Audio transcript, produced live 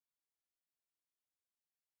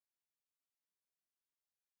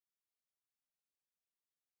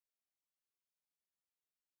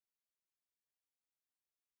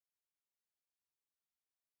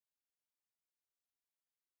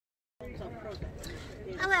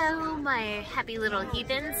Hello, my happy little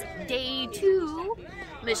heathens. Day 2,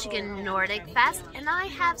 Michigan Nordic Fest, and I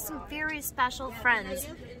have some very special friends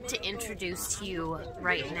to introduce to you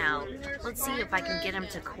right now. Let's see if I can get them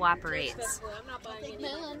to cooperate.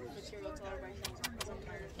 Moon.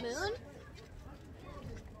 Moon?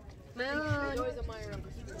 Moon.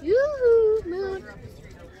 Yoo-hoo, Moon.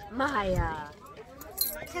 Maya.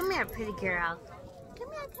 Come here, pretty girl. Come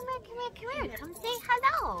here, come here, come here, come here. Come say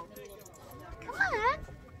hello. Come on.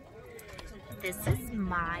 This is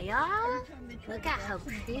Maya. Look at how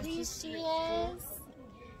pretty she is.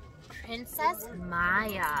 Princess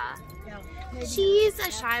Maya. She's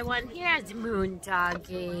a shy one. Here's Moon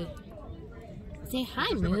Doggy. Say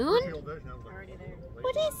hi, Moon.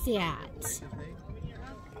 What is that?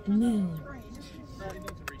 Moon.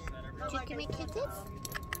 Did you give me kisses?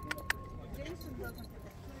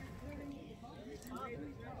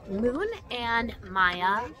 Moon and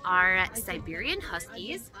Maya are Siberian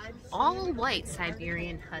Huskies, all white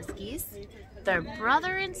Siberian Huskies. They're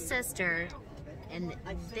brother and sister, and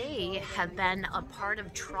they have been a part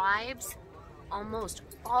of tribes almost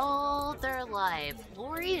all their life.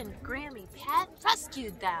 Lori and Grammy Pat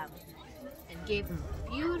rescued them and gave them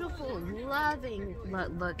beautiful, loving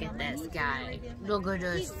look at this guy. Look at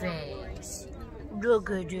his face.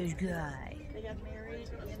 Look at this guy. They got married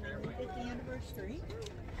in their 50th anniversary.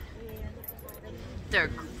 They're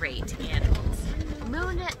great animals.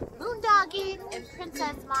 Moon Doggy and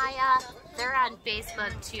Princess Maya, they're on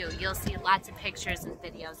Facebook too. You'll see lots of pictures and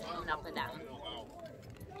videos hanging up with them.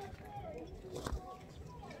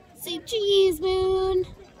 Say cheese, Moon.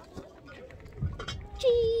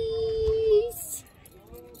 Cheese.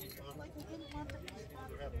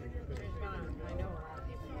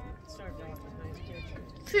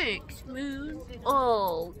 Thanks, Moon.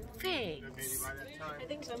 Oh, thanks. I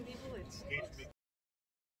think some people it's